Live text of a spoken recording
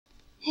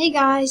Hey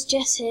guys,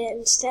 Jess here,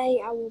 and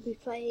today I will be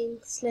playing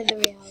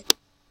Leaderboard.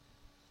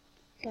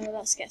 So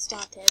let's get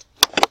started.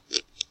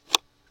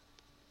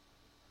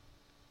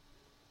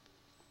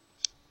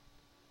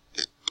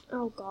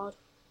 Oh god.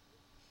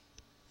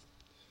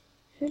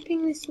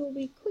 Hoping this will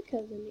be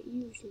quicker than it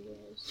usually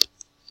is.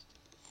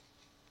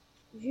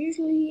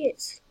 Usually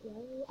it's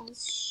slow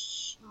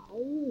as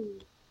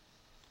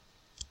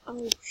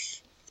Oh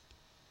shit.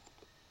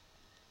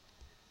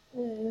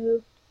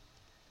 Hello.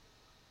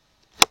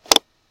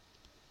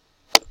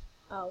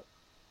 Oh.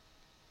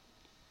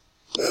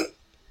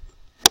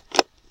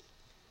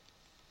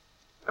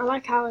 I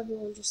like how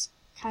everyone just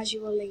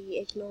casually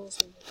ignores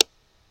me.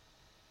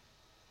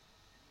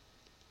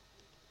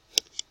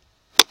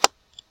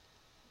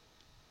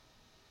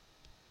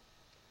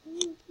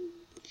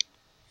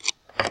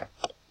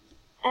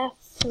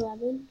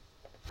 F11.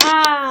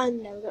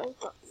 And there we go,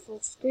 got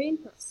full screen,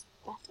 that's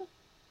better.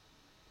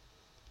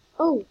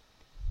 Oh.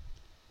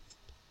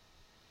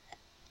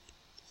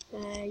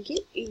 Thank you.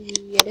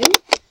 You do.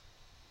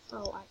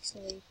 Oh,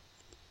 actually,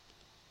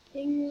 I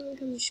think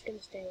I'm just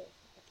gonna stay with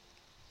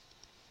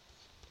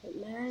it.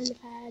 Don't mind if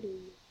I do.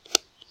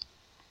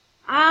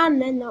 And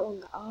then that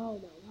one got. Oh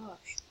my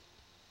gosh.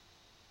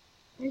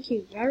 Thank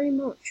you very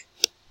much.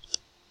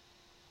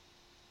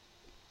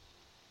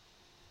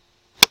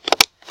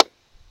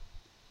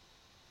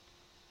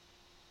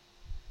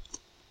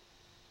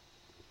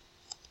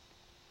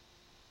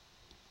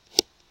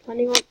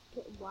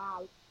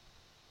 Wow.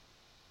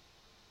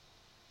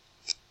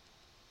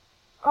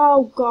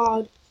 Oh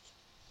god.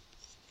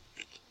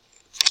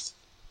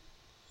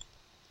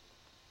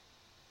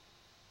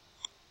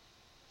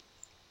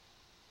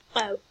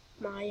 Oh,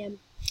 my never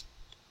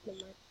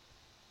mind.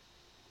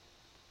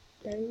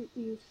 Don't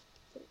use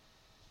it.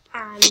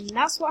 And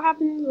that's what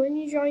happens when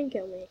you try and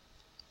kill me.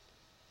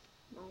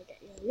 I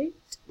get your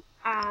loot,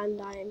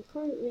 and I am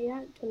currently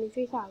at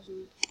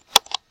 23,000.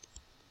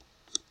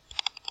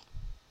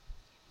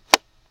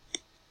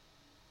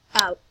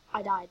 Oh,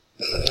 I died.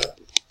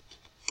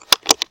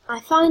 My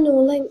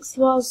final length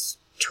was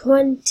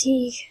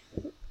 20.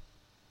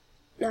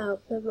 No,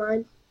 never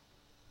mind.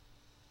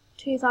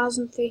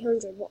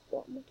 2,300. What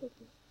am I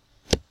talking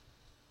about?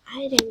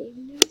 I don't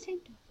even know what I'm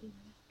talking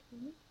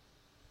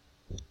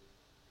about.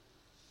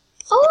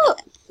 Oh look!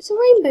 It's a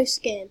rainbow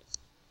skin.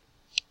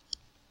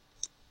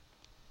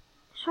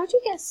 How do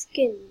you get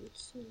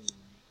skins?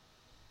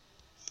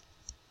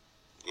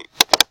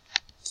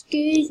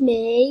 Excuse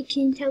me,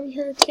 can you tell me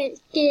how to get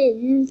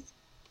skins?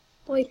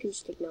 Or you can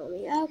just ignore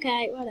me.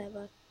 Okay,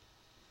 whatever.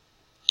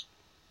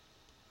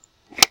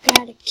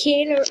 Got a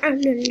killer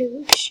on the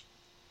loose.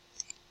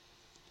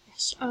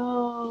 Yes.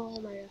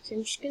 Oh my gosh,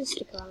 I'm just gonna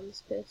stick around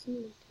this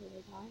person until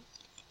they die.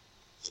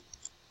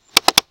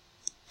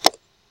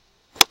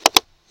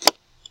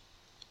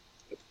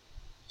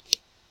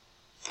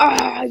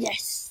 Ah,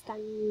 yes,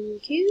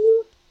 thank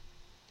you.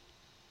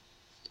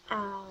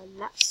 And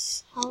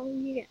that's how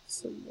you get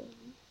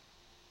someone.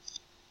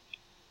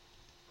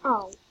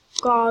 Oh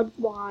god,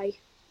 why?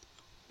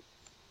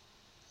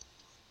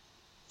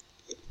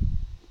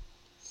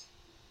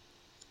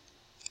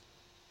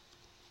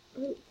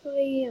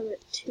 Hopefully I'm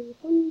at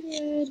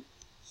 200.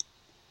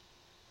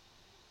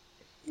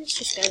 Let's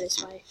just go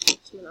this way.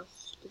 Someone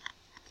else.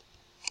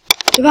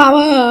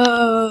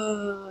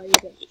 Devour! You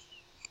bitch.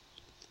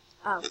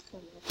 Oh,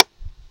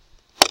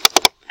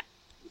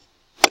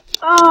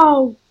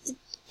 oh,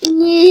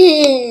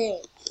 yeah.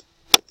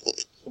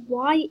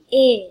 Why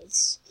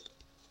is?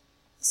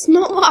 It's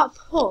not what I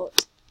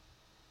put.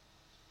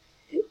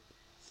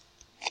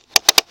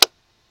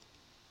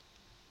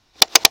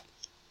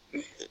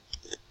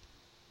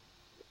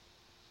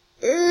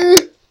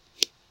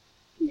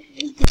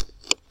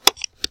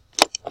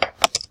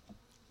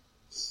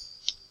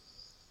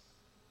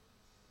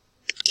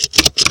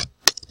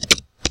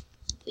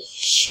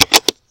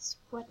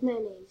 What my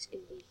name's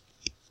gonna be.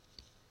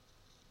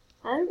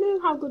 I don't know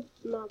how good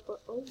my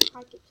oh,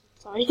 hi Gibson,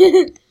 sorry.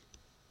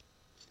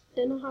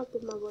 Don't know how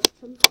good my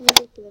webcam's gonna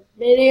be for the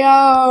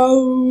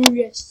video.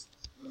 Yes.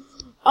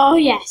 Oh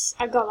yes,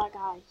 I got that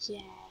guy.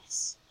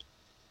 Yes.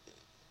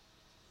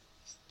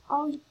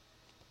 Oh,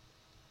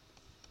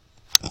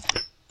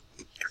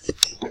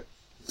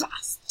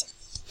 bastard.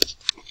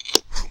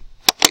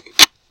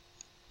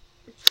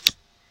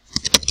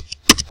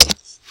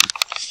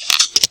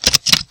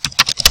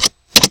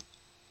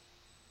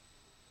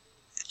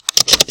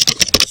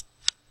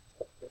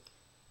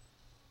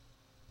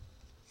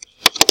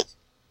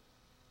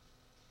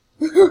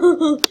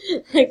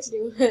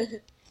 Actually,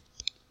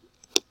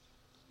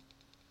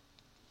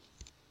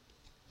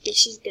 yeah,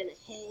 she's gonna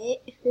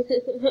hit.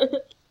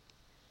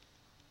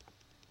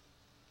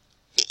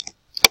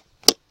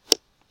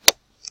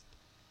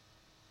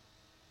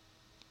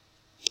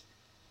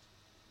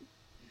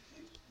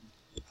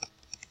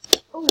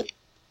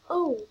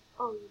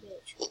 Oh, you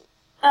bitch.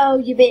 Oh,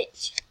 you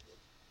bitch.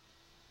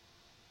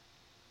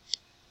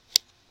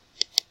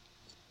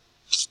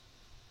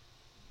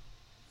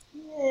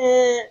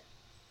 Yeah.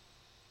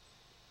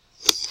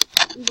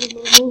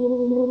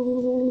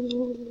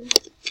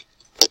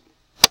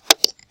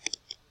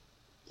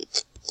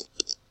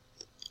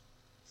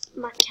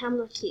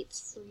 camera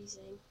keeps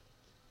freezing.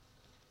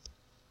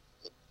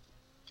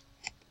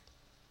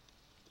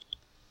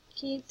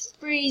 Keeps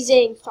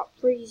freezing. Stop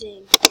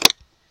freezing.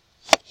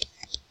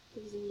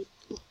 Freezing you.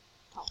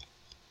 Stop.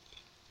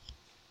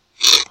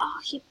 Oh,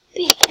 you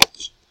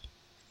bitch.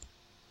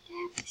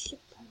 That was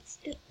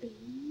supposed to be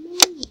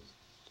me.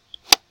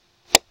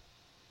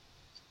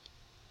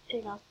 There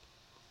you go.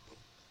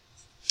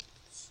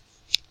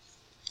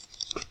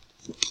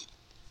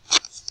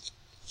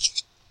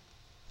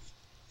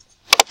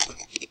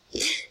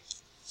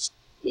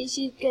 Bitch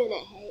is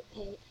gonna hate.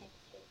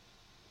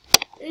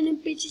 And a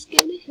bitch is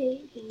gonna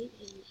hate.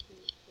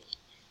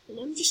 And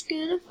I'm just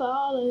gonna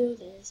follow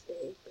this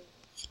big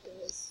bitch,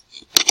 'cause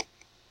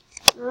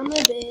I'm a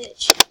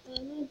bitch.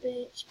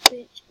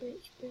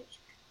 Bitch.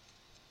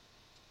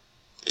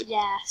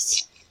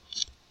 Yes.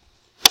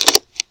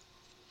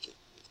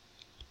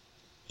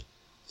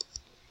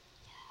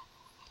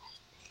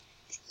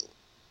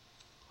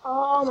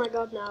 Oh my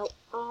god, no.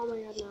 I'm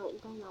going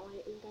that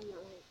way.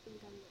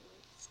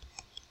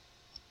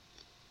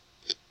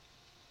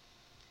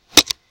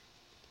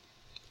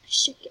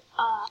 Shake it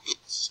up.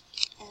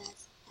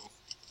 Ass.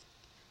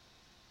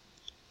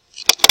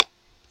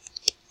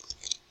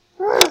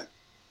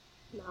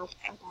 No,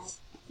 I died.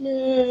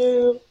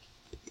 No.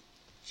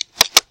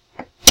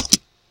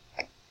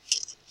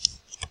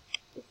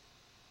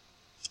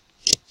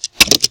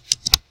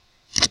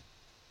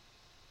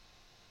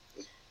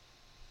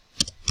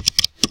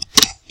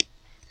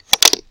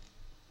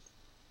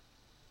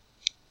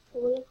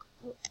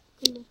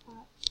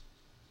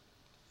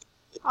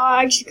 Oh,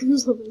 it actually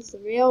comes up as the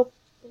real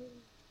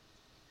thing.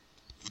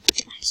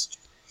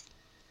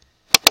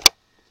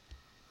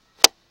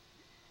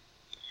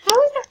 How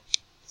is that?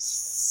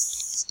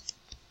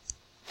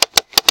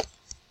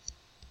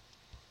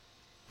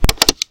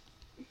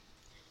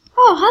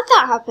 Oh, how'd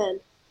that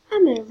happen?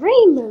 I'm a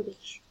rainbow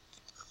bitch.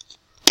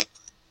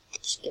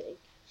 Just kidding.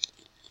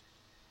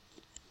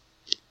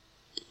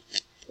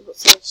 But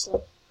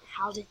seriously,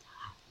 how did that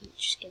happen?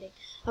 Just kidding.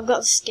 I've got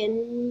the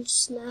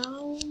skins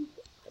now.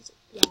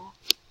 Yeah.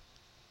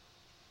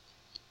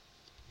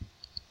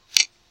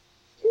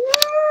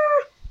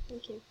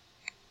 Thank you.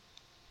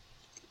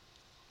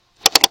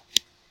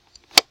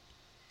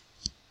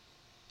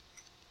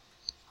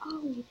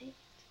 Oh, you did.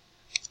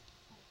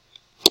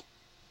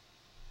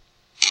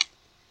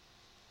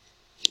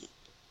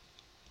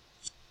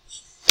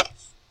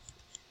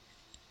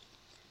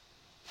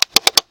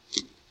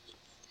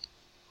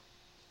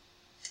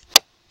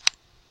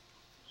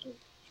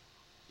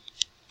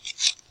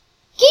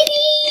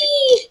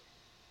 Kitty!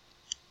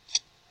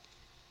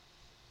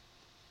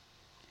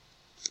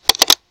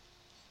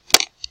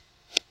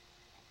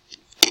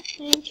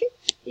 Thank you.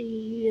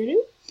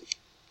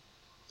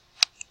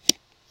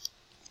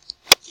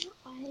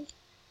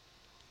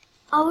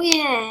 Oh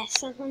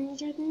yes,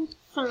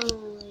 105.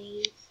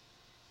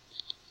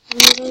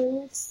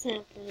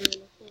 107.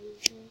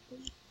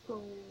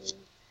 104.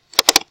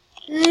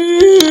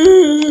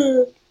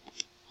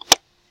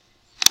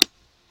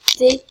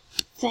 See?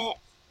 Fit.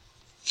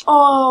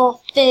 Oh,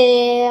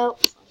 fail.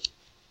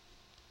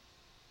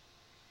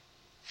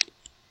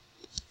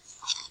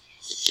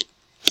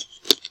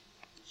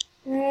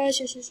 Yes.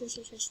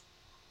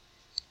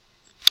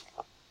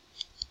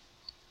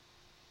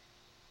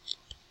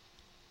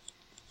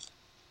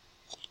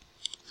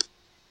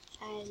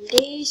 And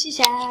this is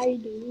how you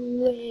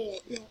do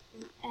it.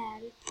 Nothing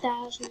at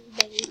 1,000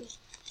 babies.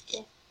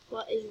 Yeah,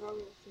 what is wrong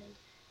with me?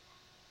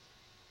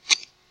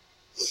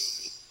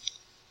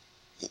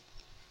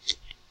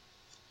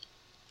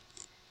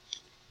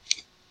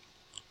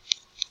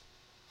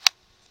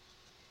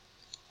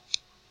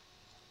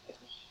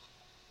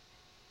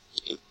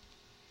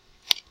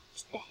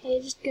 The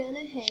haters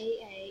gonna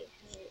hate.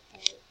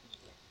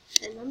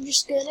 And I'm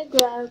just gonna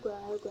grow.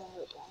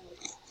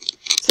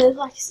 Live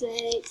like a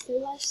snake,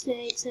 What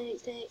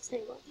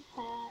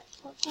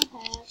the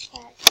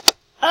heck?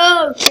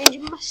 Oh,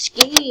 changing my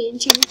skin,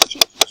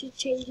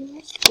 changing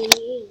my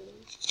skin.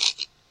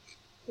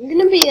 I'm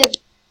gonna be a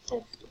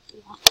yeah.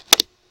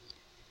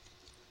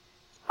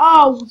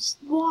 Oh,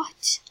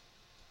 what?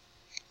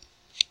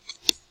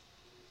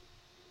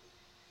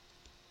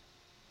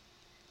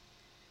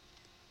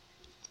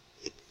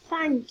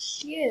 Thank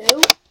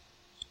you.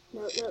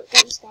 No, get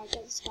the sky.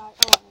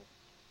 Oh,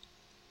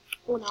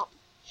 or not.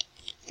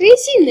 Have you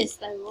seen this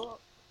though?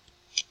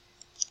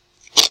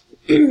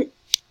 What?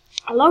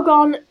 I log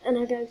on and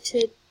I go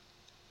to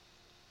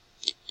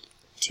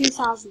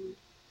 2000.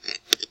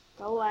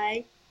 Go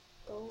away.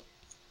 Go.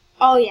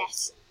 Oh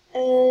yes.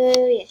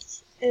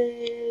 Yes.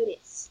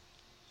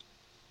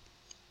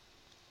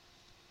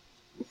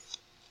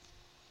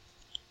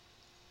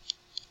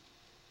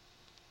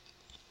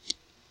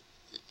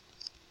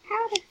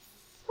 How the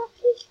fuck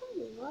are you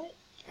trying, right?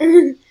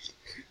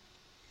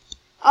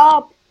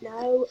 Oh,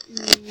 no,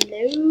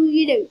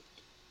 you don't.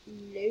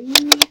 No,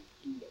 you don't.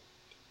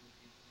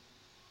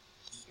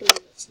 Let's go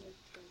this way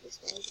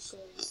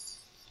because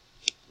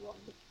what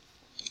the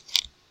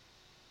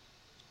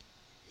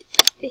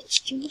bitch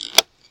do you?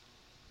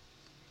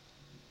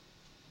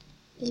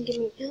 Give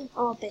me.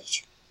 Oh,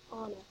 bitch.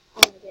 Oh no.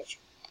 Oh no, bitch.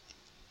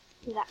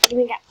 Give me that. Give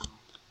me that. Oh.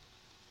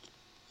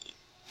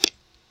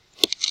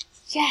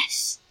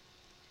 Yes!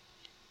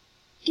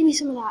 Give me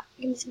some of that.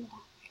 Give me some of that.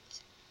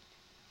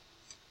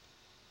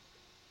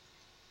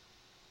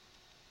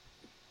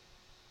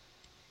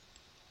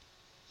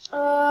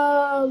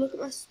 Oh, look at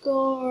my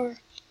score.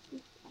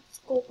 Look at my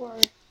score.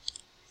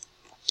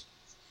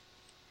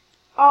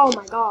 Oh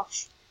my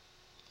gosh.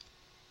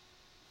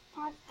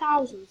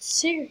 5,000.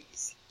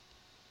 Serious.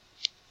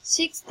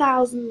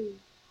 6,000.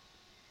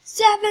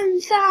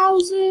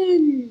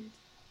 7,000.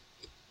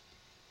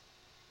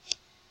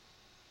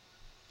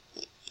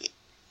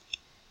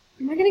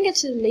 Am I gonna get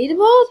to the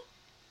leaderboard?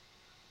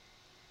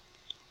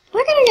 Am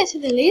I gonna get to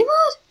the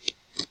leaderboard?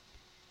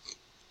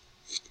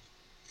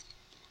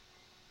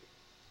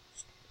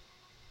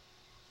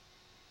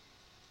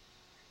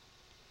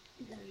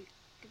 No,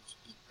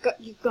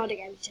 you've got to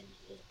get me to the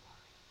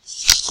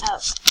leaderboard. Oh.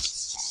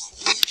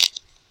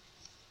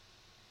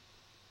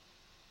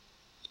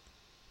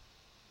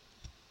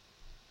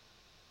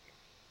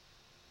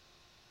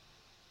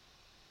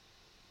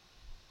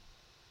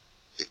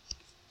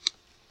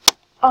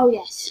 Oh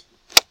yes.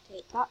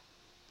 Take that.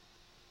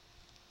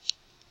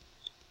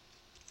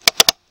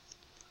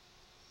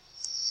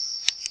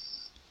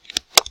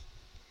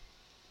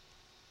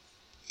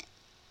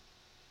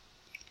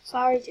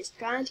 Sorry, just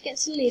trying to get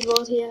to the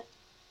leaderboard here.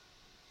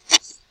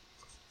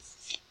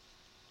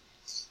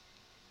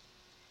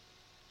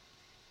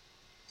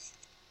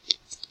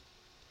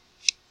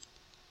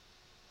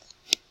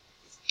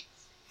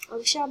 I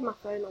wish I had my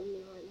phone on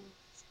me right now.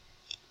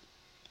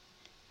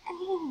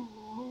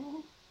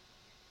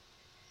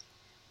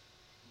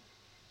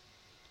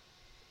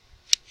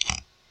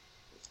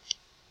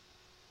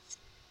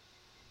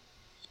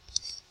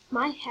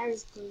 My hair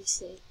is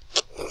greasy.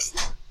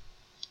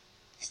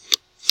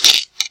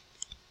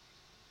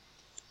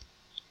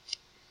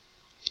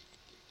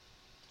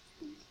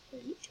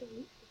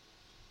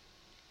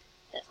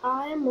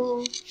 I am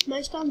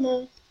almost on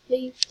the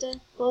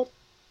leaderboard.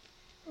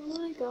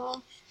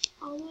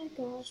 Oh my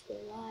gosh,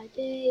 will I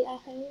be? I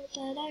hope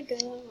that I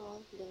go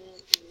on the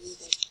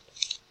leaderboard.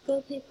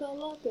 Good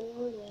people are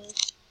good.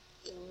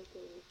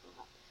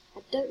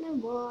 I don't know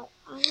what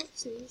I'm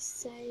actually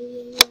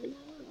saying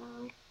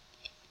now.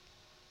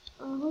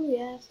 Oh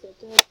yes, da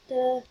da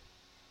da.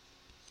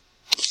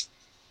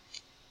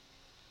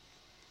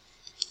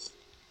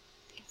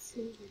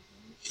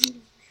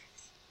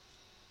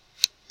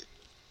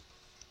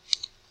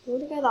 I'm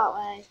gonna go that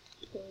way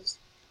because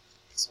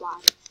it's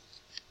wide.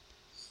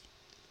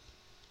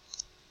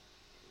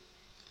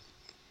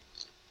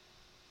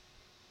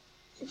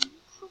 Look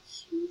how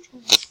huge I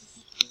am.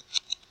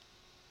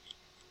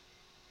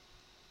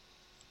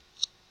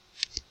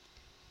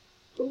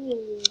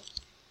 Ooh.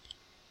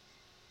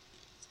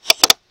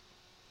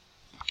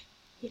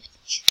 Yes.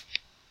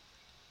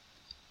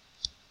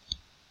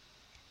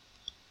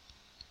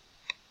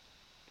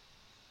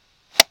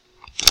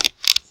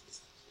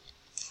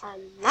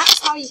 And that's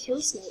how you kill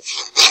a snake.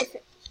 If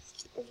it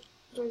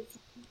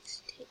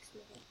takes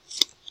me there.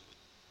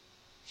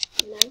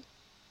 You know?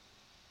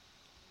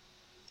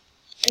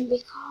 And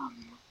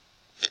become.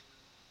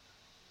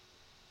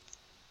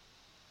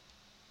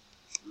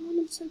 Oh,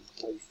 I'm so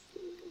close to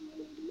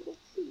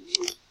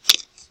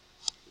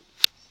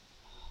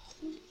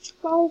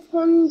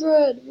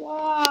 1,200.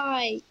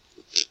 Why?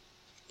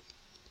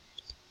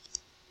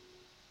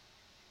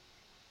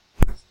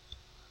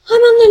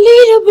 I'm on the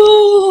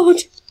leaderboard.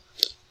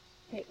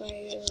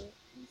 Wait.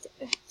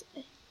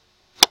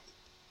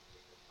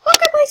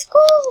 Look at my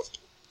score.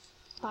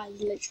 That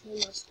is literally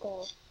my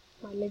score.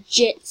 My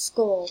legit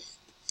score.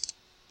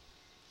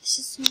 This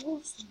is so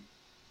awesome.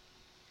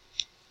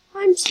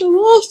 I'm so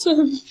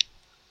awesome.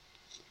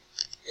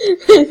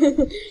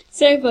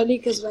 So funny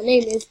because my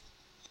name is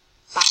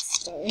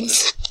Bastard.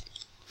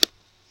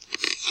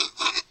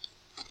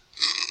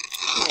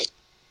 Like,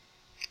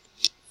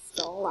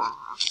 Solar.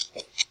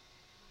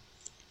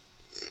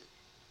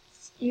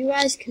 You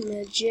guys can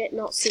legit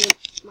not see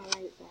my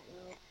length right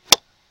now.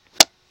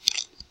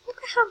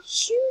 Look at how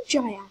huge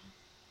I am.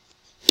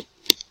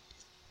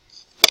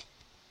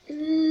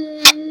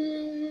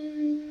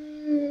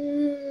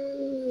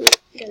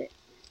 Get it.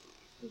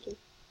 Thank you.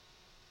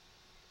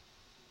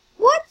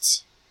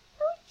 What?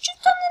 I was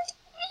just on the...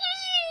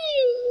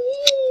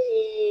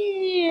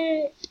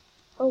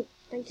 Oh,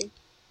 thank you.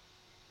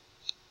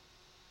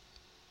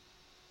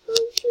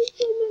 I'm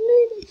just on the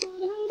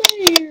leaderboard. How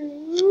dare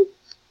you?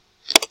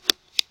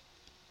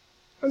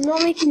 I'm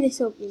not making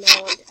this up, you know.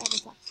 I was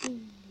actually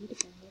on the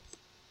leaderboard.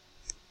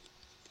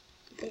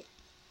 Okay.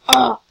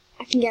 Oh,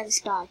 I can get this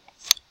guy.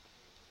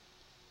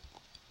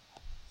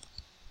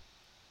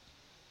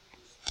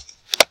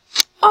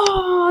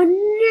 Oh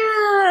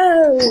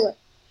no!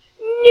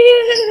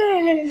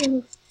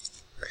 No!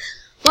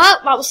 Well,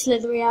 that was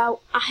Slithery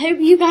out. I hope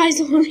you guys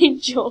all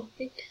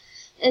enjoyed.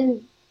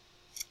 And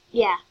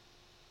yeah,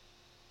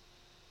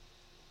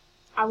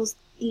 I was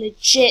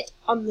legit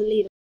on the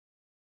leaderboard.